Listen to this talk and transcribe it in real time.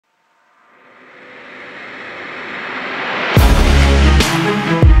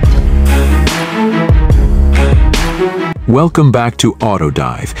Welcome back to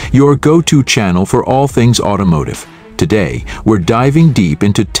AutoDive, your go-to channel for all things automotive. Today, we're diving deep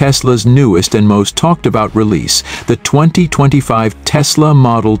into Tesla's newest and most talked-about release, the 2025 Tesla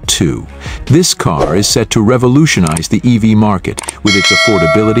Model 2. This car is set to revolutionize the EV market with its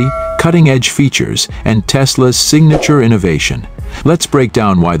affordability, cutting-edge features, and Tesla's signature innovation. Let's break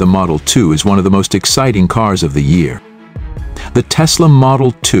down why the Model 2 is one of the most exciting cars of the year. The Tesla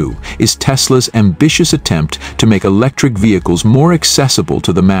Model 2 is Tesla's ambitious attempt to make electric vehicles more accessible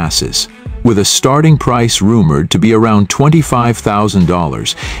to the masses. With a starting price rumored to be around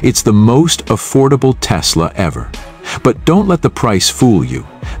 $25,000, it's the most affordable Tesla ever. But don't let the price fool you.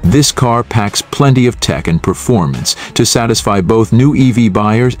 This car packs plenty of tech and performance to satisfy both new EV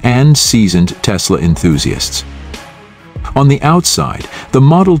buyers and seasoned Tesla enthusiasts. On the outside, the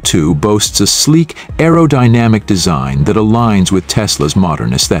Model 2 boasts a sleek, aerodynamic design that aligns with Tesla's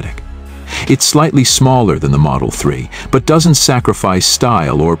modern aesthetic. It's slightly smaller than the Model 3, but doesn't sacrifice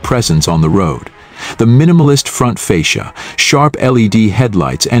style or presence on the road. The minimalist front fascia, sharp LED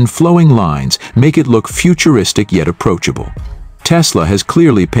headlights, and flowing lines make it look futuristic yet approachable. Tesla has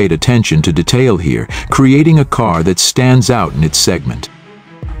clearly paid attention to detail here, creating a car that stands out in its segment.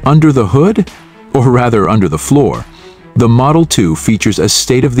 Under the hood, or rather under the floor, the Model 2 features a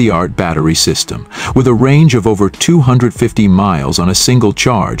state-of-the-art battery system. With a range of over 250 miles on a single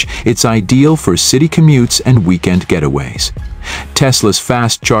charge, it's ideal for city commutes and weekend getaways. Tesla's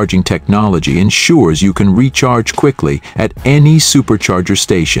fast-charging technology ensures you can recharge quickly at any supercharger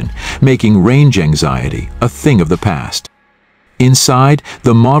station, making range anxiety a thing of the past. Inside,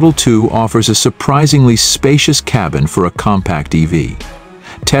 the Model 2 offers a surprisingly spacious cabin for a compact EV.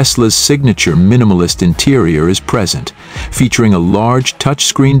 Tesla's signature minimalist interior is present, featuring a large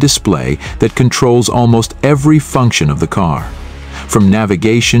touchscreen display that controls almost every function of the car. From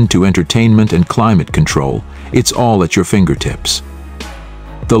navigation to entertainment and climate control, it's all at your fingertips.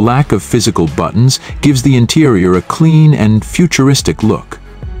 The lack of physical buttons gives the interior a clean and futuristic look.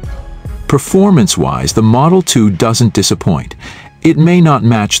 Performance-wise, the Model 2 doesn't disappoint. It may not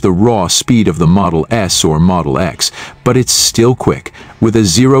match the raw speed of the Model S or Model X, but it's still quick, with a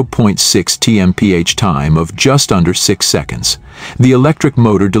 0.6 mph time of just under 6 seconds. The electric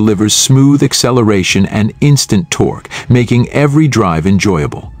motor delivers smooth acceleration and instant torque, making every drive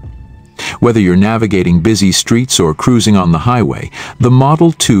enjoyable. Whether you're navigating busy streets or cruising on the highway, the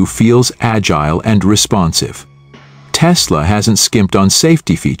Model 2 feels agile and responsive. Tesla hasn't skimped on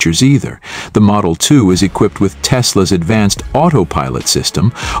safety features either. The Model 2 is equipped with Tesla's advanced autopilot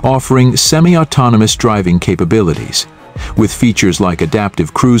system, offering semi-autonomous driving capabilities. With features like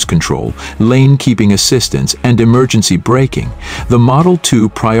adaptive cruise control, lane-keeping assistance, and emergency braking, the Model 2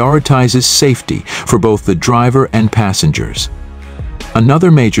 prioritizes safety for both the driver and passengers. Another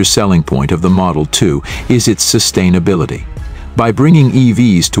major selling point of the Model 2 is its sustainability. By bringing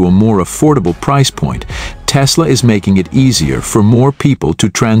EVs to a more affordable price point, Tesla is making it easier for more people to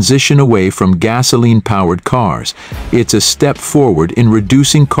transition away from gasoline-powered cars. It's a step forward in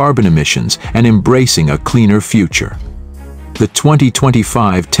reducing carbon emissions and embracing a cleaner future. The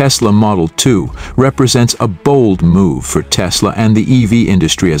 2025 Tesla Model 2 represents a bold move for Tesla and the EV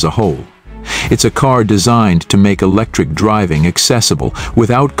industry as a whole. It's a car designed to make electric driving accessible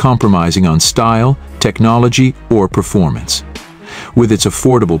without compromising on style, technology, or performance. With its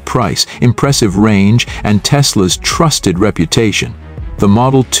affordable price, impressive range, and Tesla's trusted reputation, the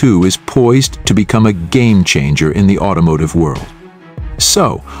Model 2 is poised to become a game-changer in the automotive world.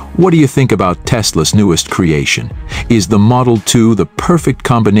 So, what do you think about Tesla's newest creation? Is the Model 2 the perfect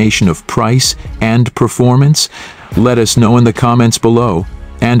combination of price and performance? Let us know in the comments below.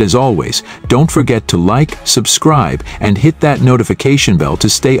 And as always, don't forget to like, subscribe, and hit that notification bell to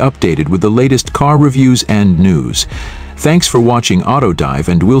stay updated with the latest car reviews and news. Thanks for watching AutoDive,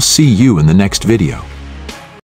 and we'll see you in the next video.